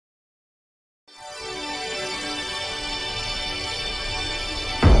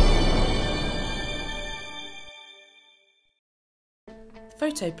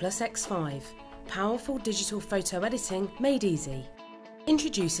PhotoPlus X5 – powerful digital photo editing made easy.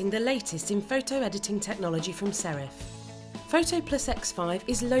 Introducing the latest in photo editing technology from Serif. PhotoPlus X5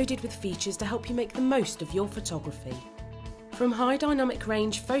 is loaded with features to help you make the most of your photography. From high dynamic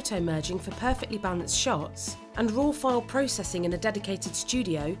range photo merging for perfectly balanced shots and raw file processing in a dedicated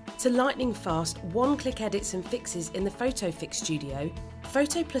studio to lightning fast one-click edits and fixes in the PhotoFix studio,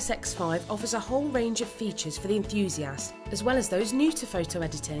 PhotoPlus X5 offers a whole range of features for the enthusiast as well as those new to photo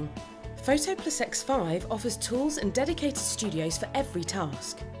editing. PhotoPlus X5 offers tools and dedicated studios for every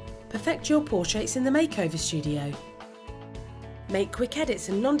task. Perfect your portraits in the makeover studio. Make quick edits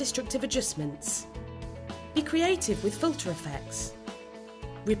and non-destructive adjustments. Be creative with filter effects.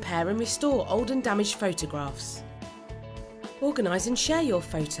 Repair and restore old and damaged photographs. Organise and share your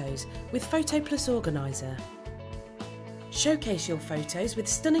photos with PhotoPlus Organiser. Showcase your photos with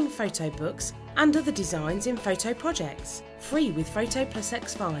stunning photo books and other designs in photo projects, free with PhotoPlus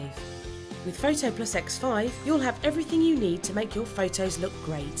X5. With PhotoPlus X5, you'll have everything you need to make your photos look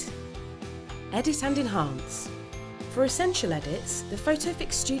great. Edit and enhance. For essential edits, the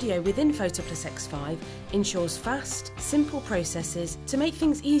PhotoFix studio within PhotoPlus X5 ensures fast, simple processes to make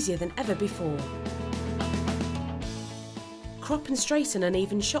things easier than ever before. Crop and straighten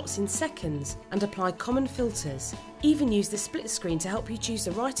uneven shots in seconds and apply common filters. Even use the split screen to help you choose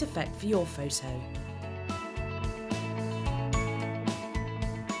the right effect for your photo.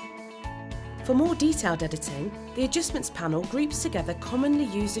 For more detailed editing, the Adjustments panel groups together commonly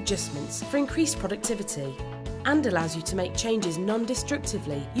used adjustments for increased productivity and allows you to make changes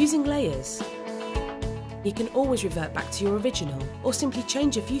non-destructively using layers. You can always revert back to your original or simply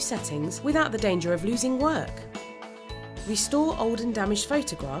change a few settings without the danger of losing work. Restore old and damaged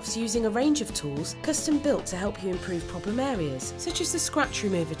photographs using a range of tools custom built to help you improve problem areas, such as the scratch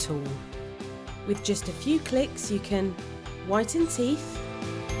remover tool. With just a few clicks you can whiten teeth,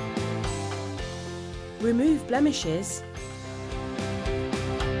 remove blemishes,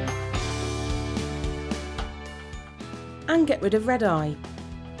 and get rid of red eye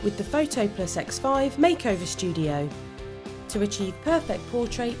with the PhotoPlus X5 Makeover Studio to achieve perfect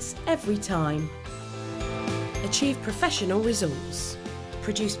portraits every time. Achieve professional results.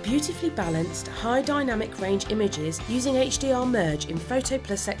 Produce beautifully balanced, high dynamic range images using HDR merge in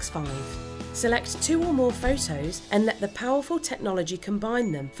PhotoPlus X5. Select 2 or more photos and let the powerful technology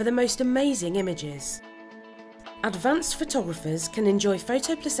combine them for the most amazing images. Advanced photographers can enjoy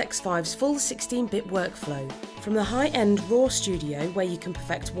PhotoPlus X5's full 16-bit workflow, from the high-end RAW studio where you can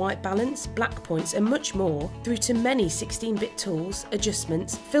perfect white balance, black points and much more, through to many 16-bit tools,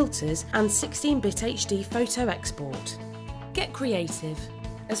 adjustments, filters and 16-bit HD photo export. Get creative.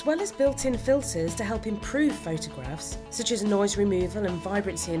 As well as built-in filters to help improve photographs, such as noise removal and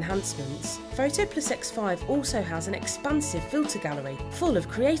vibrancy enhancements, PhotoPlus X5 also has an expansive filter gallery full of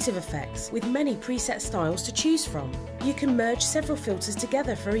creative effects with many preset styles to choose from. You can merge several filters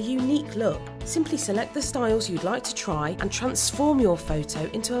together for a unique look. Simply select the styles you'd like to try and transform your photo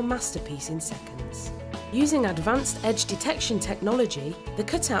into a masterpiece in seconds. Using advanced edge detection technology, the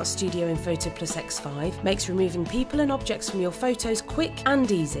Cutout Studio in PhotoPlus X5 makes removing people and objects from your photos quick and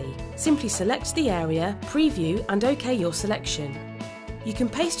easy. Simply select the area, preview and OK your selection. You can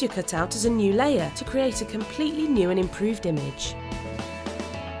paste your cutout as a new layer to create a completely new and improved image.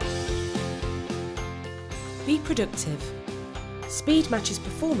 Be productive. Speed matches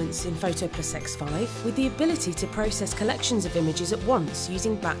performance in PhotoPlus X5 with the ability to process collections of images at once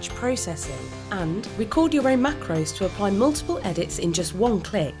using batch processing, and record your own macros to apply multiple edits in just one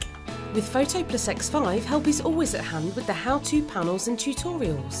click. With PhotoPlus X5, help is always at hand with the how-to panels and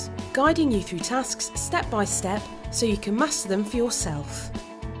tutorials, guiding you through tasks step by step so you can master them for yourself.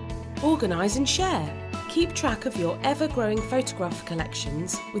 Organise and share. Keep track of your ever-growing photograph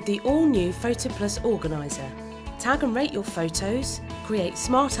collections with the all-new PhotoPlus Organiser. Tag and rate your photos, create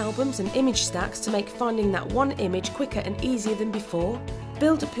smart albums and image stacks to make finding that one image quicker and easier than before,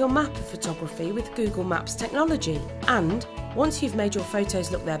 build up your map of photography with Google Maps technology, and once you've made your photos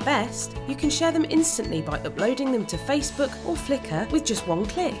look their best, you can share them instantly by uploading them to Facebook or Flickr with just one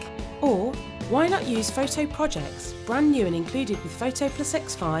click. Or why not use photo projects, brand new and included with PhotoPlus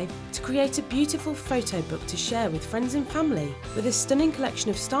X5, to create a beautiful photo book to share with friends and family. With a stunning collection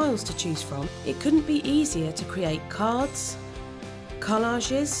of styles to choose from, it couldn't be easier to create cards,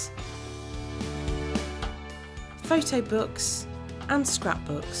 collages, photo books and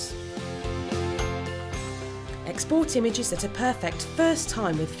scrapbooks. Export images that are perfect first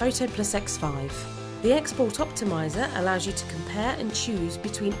time with PhotoPlus X5. The Export Optimizer allows you to compare and choose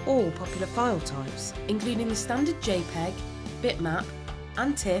between all popular file types, including the standard JPEG, bitmap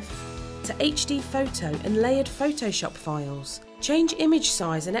and TIFF, to HD photo and layered Photoshop files, Change image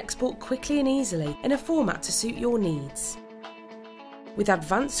size and export quickly and easily in a format to suit your needs. With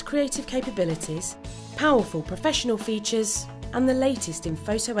advanced creative capabilities, powerful professional features, and the latest in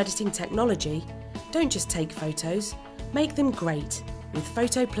photo editing technology, don't just take photos, make them great with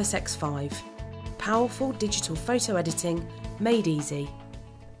PhotoPlus X5. Powerful digital photo editing made easy.